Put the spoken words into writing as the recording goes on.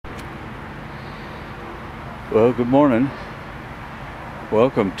Well, good morning.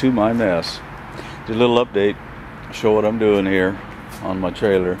 Welcome to my mess. Did a little update, show what I'm doing here on my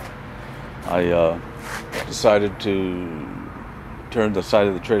trailer. I decided to turn the side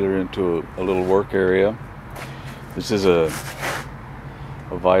of the trailer into a little work area. This is a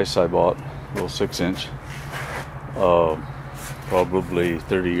vise I bought, a little 6-inch, probably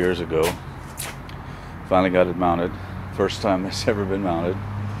 30 years ago. Finally got it mounted. First time it's ever been mounted.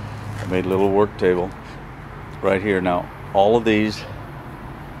 I made a little work table right here. Now, all of these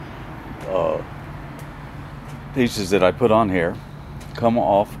pieces that I put on here come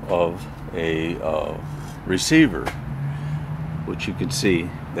off of a receiver, which you can see.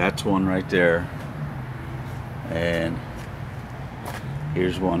 That's one right there, and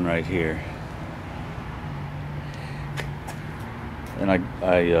here's one right here. And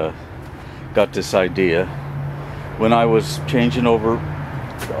I got this idea when I was changing over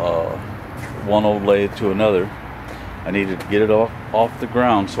one old lathe to another. I needed to get it off the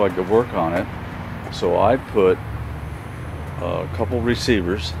ground so I could work on it. So I put a couple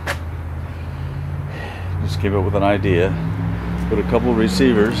receivers. Just came up with an idea. Put a couple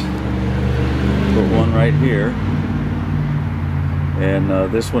receivers. Put one right here. And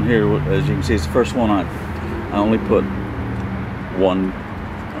this one here, as you can see, it's the first one I only put one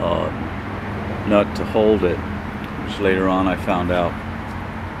nut to hold it, which later on I found out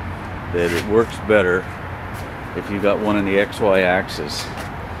that it works better if you got one in the XY axis.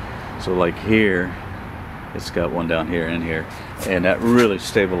 So like here, it's got one down here and here, and that really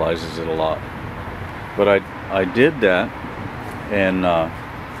stabilizes it a lot. But I did that, and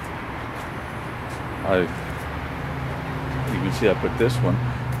you can see I put this one.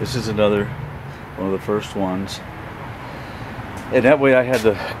 This is another one of the first ones, and that way I had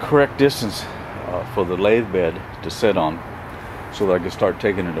the correct distance for the lathe bed to sit on, so that I could start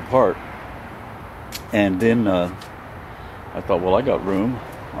taking it apart. And then I thought, well, I got room,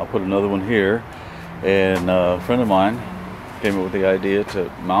 I'll put another one here. And a friend of mine came up with the idea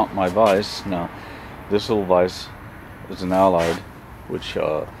to mount my vise. Now, this little vise is an Allied, which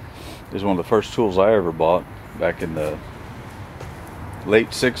is one of the first tools I ever bought back in the late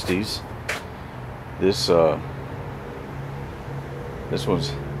 60s. This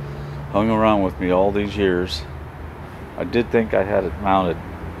one's hung around with me all these years. I did think I had it mounted,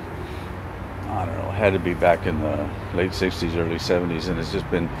 I don't know, it had to be back in the late 60s, early 70s, and it's just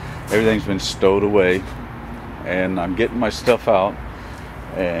been, everything's been stowed away, and I'm getting my stuff out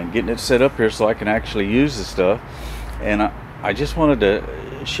and getting it set up here so I can actually use the stuff. And I just wanted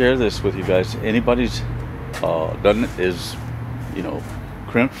to share this with you guys. Anybody's done it, is, you know,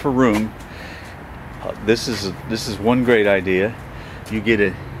 crimped for room, this is one great idea. You get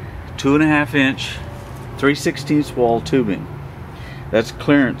a 2.5-inch 3/16 wall tubing. That's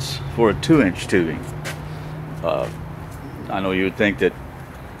clearance for a 2-inch tubing. I know you would think that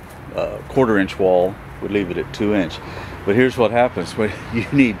a 1/4-inch wall would leave it at 2-inch, but here's what happens when you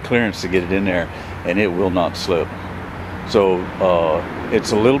need clearance to get it in there, and it will not slip. So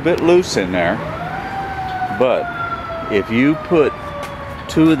it's a little bit loose in there, but if you put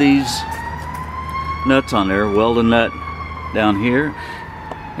 2 of these nuts on there, weld a nut down here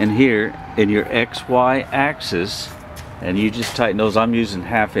and here in your XY axis, and you just tighten those. I'm using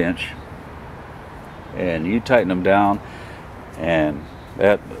 1/2 inch, and you tighten them down, and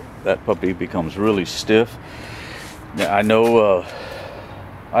that puppy becomes really stiff. Now, I know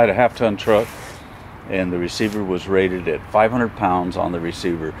I had a 1/2-ton truck, and the receiver was rated at 500 pounds on the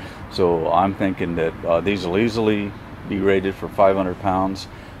receiver. So I'm thinking that these will easily be rated for 500 pounds.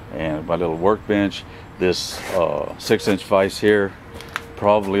 And my little workbench, this 6-inch vise here,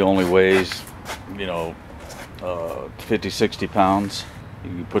 probably only weighs, you know, 50-60 pounds.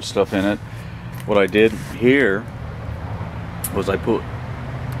 You can put stuff in it. What I did here was I put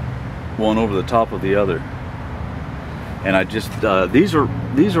one over the top of the other, and I just these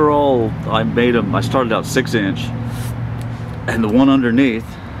are all, I made them, I started out 6-inch, and the one underneath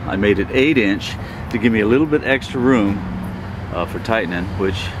I made it 8-inch to give me a little bit extra room for tightening,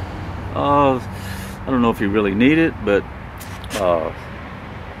 which I don't know if you really need it, but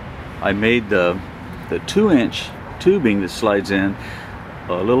I made the 2-inch tubing that slides in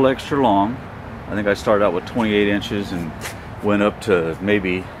a little extra long. I think I started out with 28 inches and went up to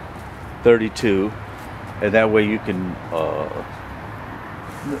maybe 32, and that way you can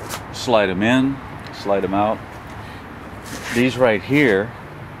slide them in, slide them out. These right here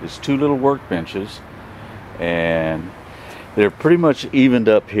is 2 little workbenches, and they're pretty much evened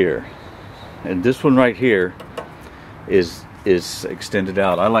up here, and this one right here is extended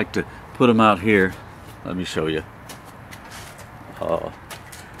out. I like to put them out here. Let me show you.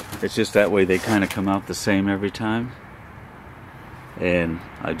 It's just that way they kind of come out the same every time. And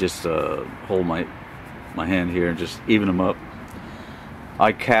I just hold my hand here and just even them up.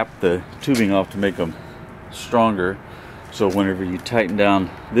 I cap the tubing off to make them stronger, so whenever you tighten down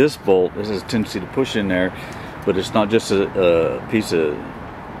this bolt, this has a tendency to push in there, but it's not just a piece of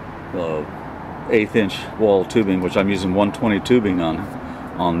 1/8 inch wall tubing, which I'm using 120 tubing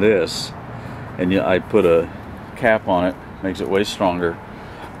on this, and I put a cap on it, makes it way stronger,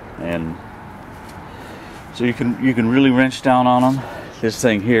 and so you can really wrench down on them. This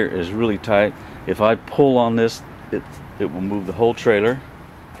thing here is really tight. If I pull on this, it will move the whole trailer.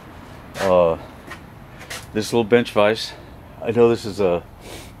 This little bench vise, I know this is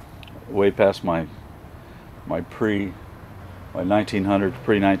way past my pre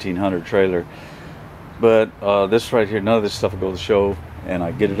 1900 trailer, but this right here, none of this stuff will go to the show, and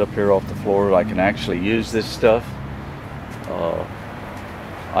I get it up here off the floor. I can actually use this stuff.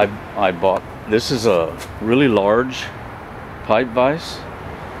 I bought, this is a really large pipe vise,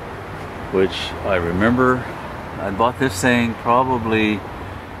 which I remember I bought this thing probably,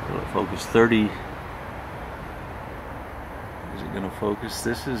 will it focus, 30, is it gonna focus?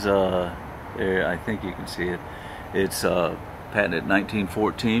 This is there, I think you can see it. It's patented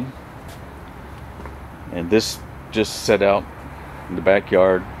 1914, and this just set out in the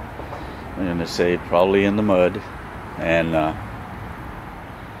backyard, and I say probably in the mud. And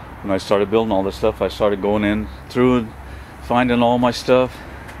when I started building all this stuff, I started going in through and finding all my stuff.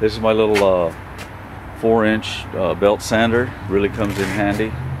 This is my little 4-inch belt sander, really comes in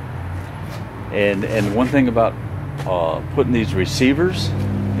handy. And one thing about putting these receivers,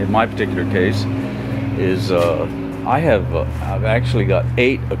 in my particular case, is I've actually got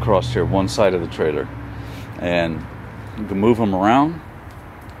 8 across here, one side of the trailer, and you can move them around.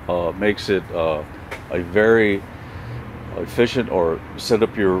 Makes it a very efficient, or set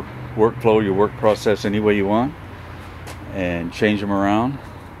up your workflow, your work process any way you want, and change them around.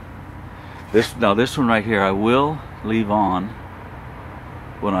 This one right here I will leave on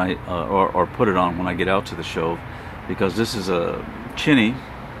when I or put it on when I get out to the show, because this is a chinny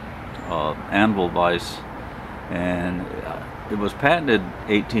anvil vise, and it was patented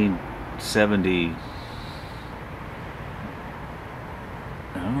 1870.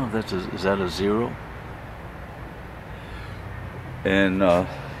 I don't know if that's is that a 0? And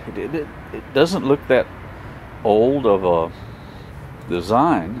it doesn't look that old of a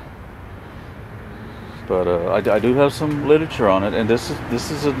design, but I do have some literature on it, and this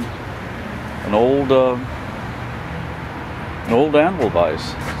is an old anvil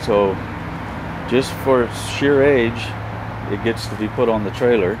vise. So just for its sheer age, it gets to be put on the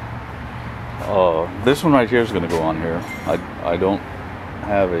trailer. This one right here is going to go on here. I don't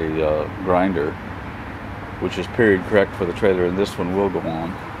have a grinder, which is period correct for the trailer, and this one will go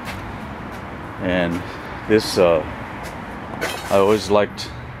on. And this, I always liked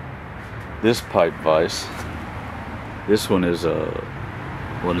this pipe vise. This one is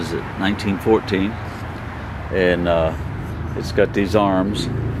what is it, 1914, and it's got these arms,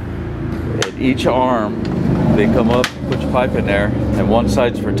 and each arm, they come up, put your pipe in there, and one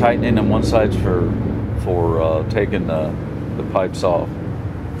side's for tightening and one side's for taking the pipes off.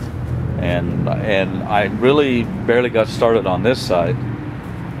 And I really barely got started on this side.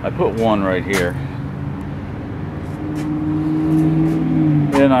 I put one right here,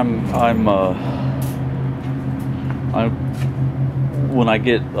 and when I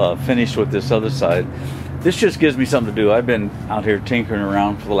get finished with this other side, this just gives me something to do. I've been out here tinkering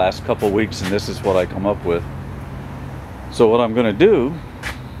around for the last couple of weeks, and this is what I come up with. So what I'm going to do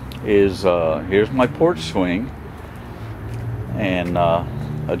is, here's my porch swing, and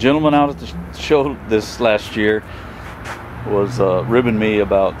a gentleman out at the show this last year was ribbing me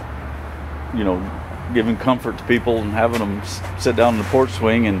about, giving comfort to people and having them sit down in the porch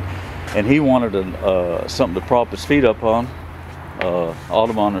swing, and he wanted something to prop his feet up on,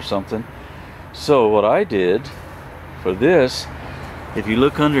 Audubon or something. So what I did for this, if you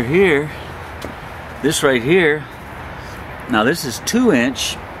look under here, this right here, now this is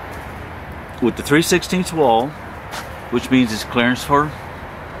 2-inch with the 3/16 wall, which means it's clearance for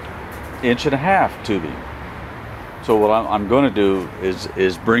 1.5-inch tubing. So what I'm going to do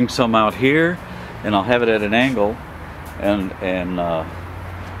is bring some out here, and I'll have it at an angle, and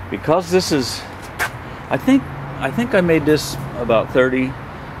because this is, I think I made this about 30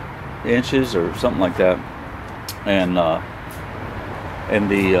 inches or something like that, and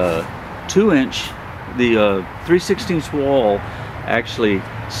the 2-inch, the 3/16 wall actually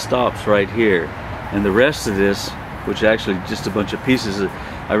stops right here, and the rest of this, which actually just a bunch of pieces,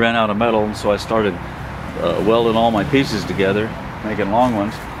 I ran out of metal, and so I started welding all my pieces together, making long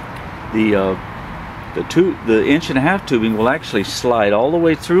ones, the inch and a half tubing will actually slide all the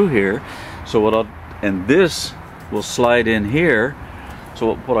way through here. So and this will slide in here.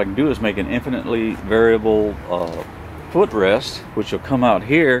 So what I can do is make an infinitely variable footrest, which will come out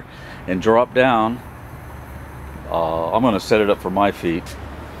here and drop down. I'm going to set it up for my feet.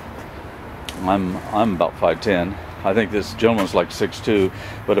 I'm about 5'10". I think this gentleman's like 6'2",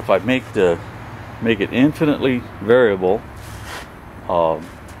 but if I make it infinitely variable,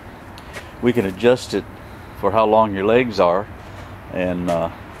 we can adjust it for how long your legs are, and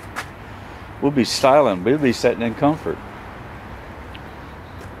we'll be styling. We'll be sitting in comfort.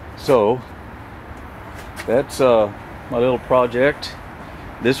 So that's my little project.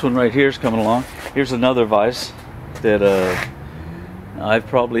 This one right here is coming along. Here's another vise that I've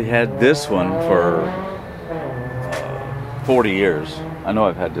probably had this one for 40 years. I know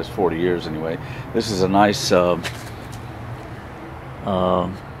I've had this 40 years anyway. This is a nice oh,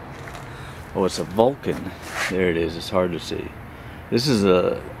 it's a Vulcan. There it is. It's hard to see. This is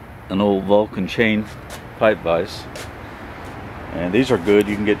an old Vulcan chain pipe vise, and these are good.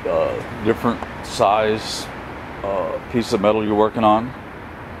 You can get different size piece of metal you're working on,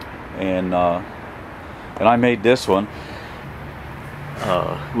 and I made this one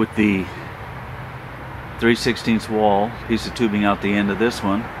with the 3/16 wall piece of tubing out the end of this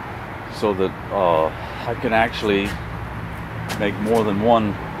one, so that I can actually make more than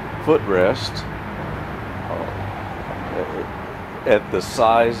one footrest at the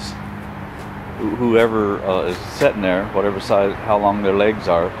size whoever is sitting there, whatever size, how long their legs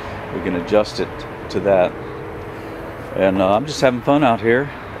are, we can adjust it to that. And I'm just having fun out here,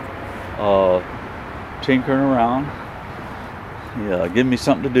 tinkering around. Yeah, give me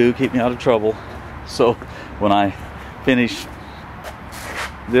something to do, keep me out of trouble. So when I finish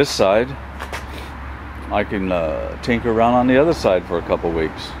this side, I can tinker around on the other side for a couple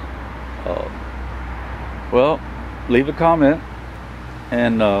weeks. Well, leave a comment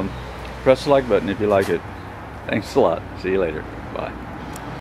and press the like button if you like it. Thanks a lot. See you later. Bye.